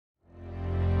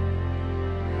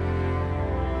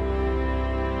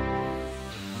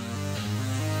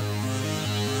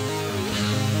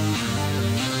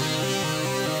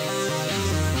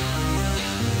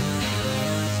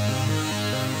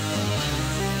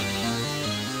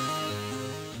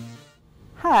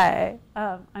Hi,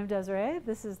 I'm Desiree.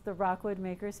 This is the Rockwood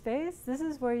Makerspace. This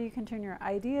is where you can turn your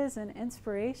ideas and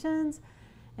inspirations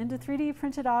into 3D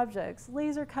printed objects,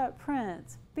 laser cut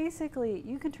prints. Basically,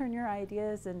 you can turn your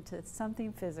ideas into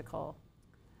something physical.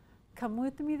 Come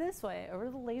with me this way, over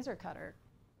to the laser cutter.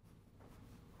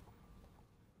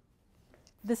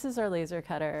 This is our laser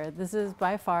cutter. This is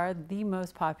by far the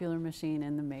most popular machine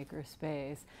in the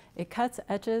makerspace. It cuts,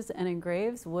 etches, and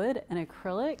engraves wood and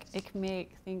acrylic. It can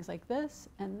make things like this,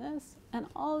 and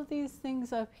all of these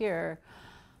things up here.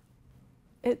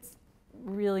 It's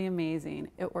really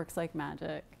amazing. It works like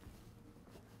magic.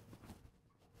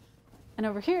 And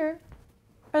over here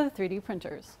are the 3D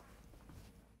printers.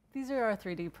 These are our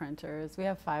 3D printers. We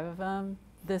have 5 of them.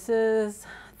 This is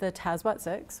the Tazbot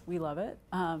 6. We love it.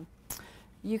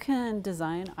 You can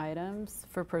design items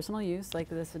for personal use, like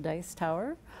this dice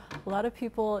tower. A lot of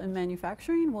people in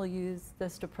manufacturing will use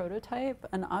this to prototype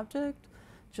an object,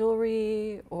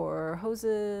 jewelry or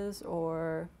hoses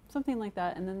or something like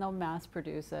that, and then they'll mass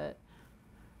produce it.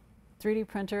 3D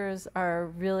printers are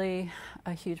really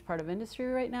a huge part of industry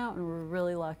right now, and we're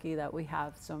really lucky that we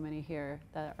have so many here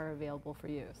that are available for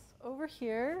use. Over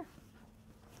here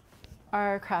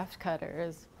are craft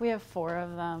cutters. We have 4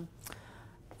 of them.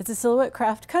 It's a silhouette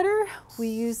craft cutter. We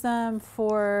use them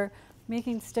for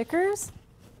making stickers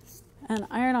and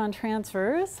iron-on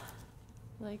transfers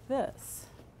like this.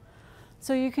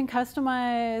 So you can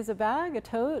customize a bag, a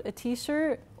tote, a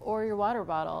t-shirt, or your water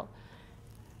bottle.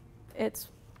 It's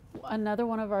another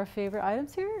one of our favorite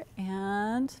items here,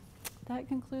 and that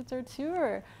concludes our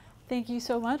tour. Thank you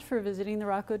so much for visiting the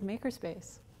Rockwood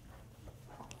Makerspace.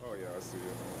 Oh yeah, I see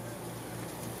it.